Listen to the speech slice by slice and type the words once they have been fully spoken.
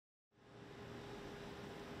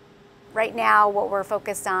Right now, what we're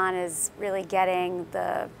focused on is really getting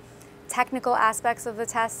the technical aspects of the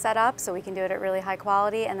test set up so we can do it at really high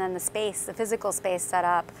quality, and then the space, the physical space set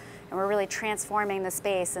up, and we're really transforming the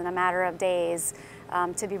space in a matter of days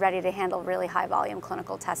to be ready to handle really high volume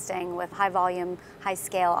clinical testing with high volume, high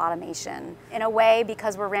scale automation. In a way,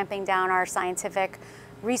 because we're ramping down our scientific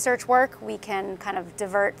research work, we can kind of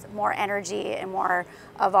divert more energy and more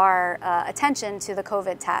of our attention to the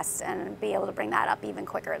COVID test and be able to bring that up even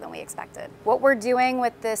quicker than we expected. What we're doing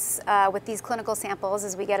with this, with these clinical samples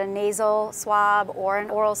is we get a nasal swab or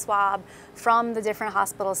an oral swab from the different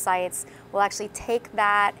hospital sites. We'll actually take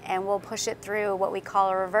that and we'll push it through what we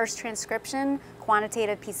call a reverse transcription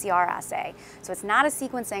quantitative PCR assay. So it's not a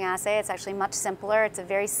sequencing assay, it's actually much simpler. It's a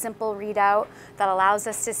very simple readout that allows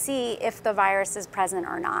us to see if the virus is present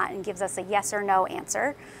or not and gives us a yes or no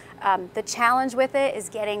answer. The challenge with it is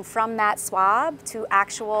getting from that swab to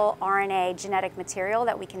actual RNA genetic material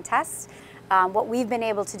that we can test. What we've been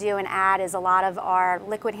able to do and add is a lot of our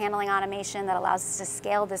liquid handling automation that allows us to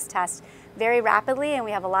scale this test very rapidly, and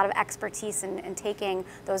we have a lot of expertise in taking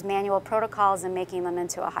those manual protocols and making them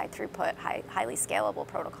into a high throughput, highly scalable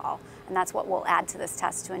protocol. And that's what we'll add to this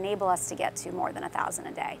test to enable us to get to more than 1,000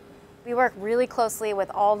 a day. We work really closely with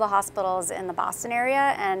all the hospitals in the Boston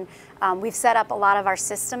area, and we've set up a lot of our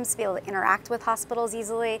systems to be able to interact with hospitals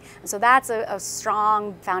easily. And so that's a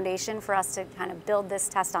strong foundation for us to kind of build this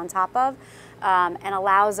test on top of, and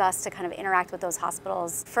allows us to kind of interact with those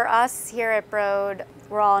hospitals. For us here at Broad,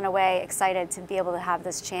 we're all in a way excited to be able to have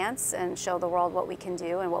this chance and show the world what we can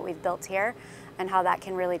do and what we've built here, and how that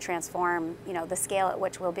can really transform, the scale at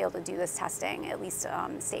which we'll be able to do this testing, at least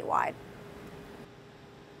statewide.